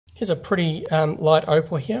Here's a pretty light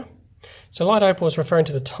opal here. So light opal is referring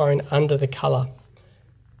to the tone under the colour.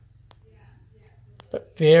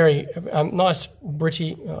 But very nice,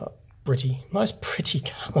 pretty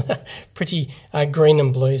colour, pretty green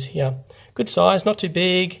and blues here. Good size, not too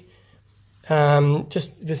big,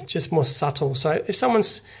 just more subtle. So if someone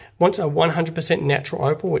wants a 100% natural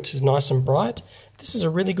opal, which is nice and bright, this is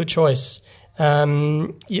a really good choice.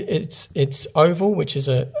 It's oval, which is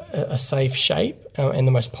a safe shape and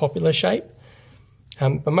the most popular shape.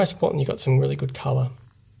 But most importantly, you've got some really good colour.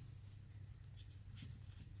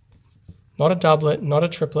 Not a doublet, not a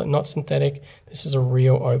triplet, not synthetic. This is a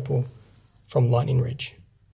real opal from Lightning Ridge.